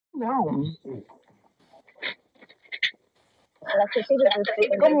Good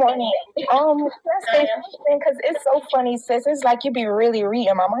morning. Let's say something because it's so funny, sis. It's like you be really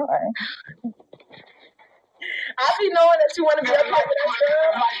reading my mind. I be knowing that you want to be up here with us,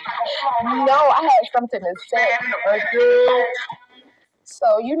 girl. No, I had something to say.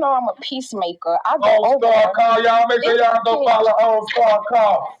 So you know I'm a peacemaker. I go over. Star Call, y'all make sure y'all go follow on Star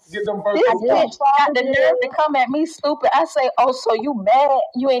Call. Get them first. This bitch got the nerve to come at me stupid. I say, oh, so you mad?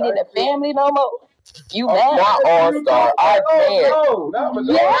 You ain't in the family no more? You mad? Not All Star. I can't.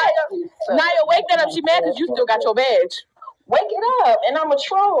 Naya, wake that up. She mad because you still got your badge. Wake it up. And I'm a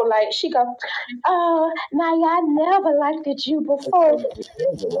troll. Like, she go, Naya, I never liked it you before.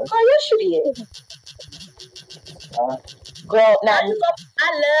 Oh, yes, you did. Girl, now I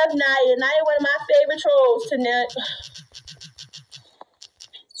love Naya. Naya, one of my favorite trolls tonight.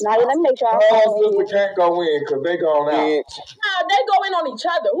 Naya, let me make sure I sister can't go in because they going out. Nah, they go in on each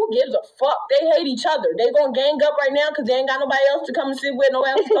other. Who gives a fuck? They hate each other. They gonna gang up right now because they ain't got nobody else to come and sit with,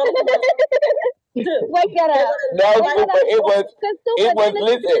 nobody else to come Wake that up. No, Supa, it was,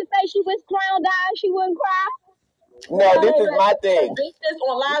 listen. Say she was clown dying, she wouldn't cry. No, this is my thing. This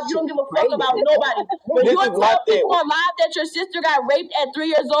on live, you don't give a fuck about nobody. When you tell people on live that your sister got raped at 3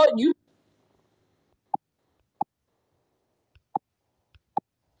 years old, you.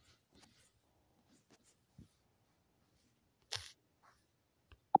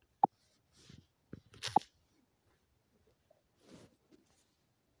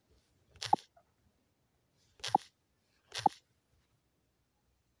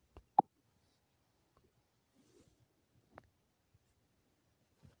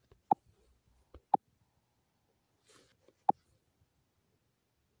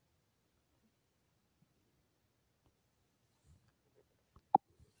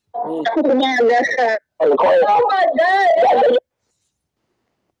 Oh my God.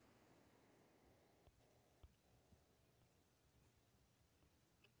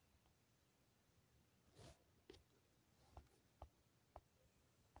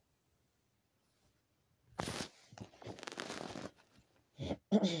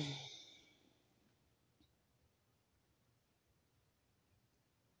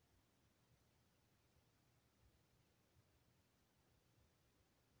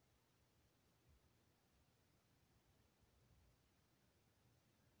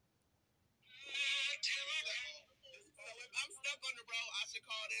 I'm stuck on the road, I should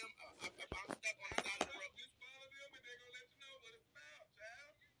call them. If I'm stuck on the side of the road, just follow them and they're gonna let you know what it's about,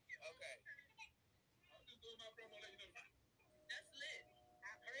 child. Okay. I'm just doing my promo, let you know. That's lit.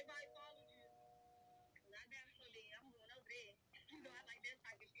 Everybody follow you. Not that for me. I'm going over there. You know, I like that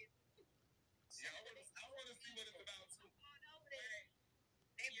type of shit. Yeah, I want to see what it's about too. I'm going over there.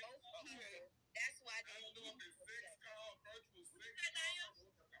 They both evil. That's why they do them in 6 call, virtual 6 call.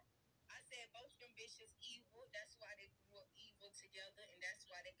 I said both them bitches evil. That's why they grew up evil together, and that's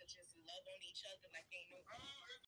why they could just love on each other like they know.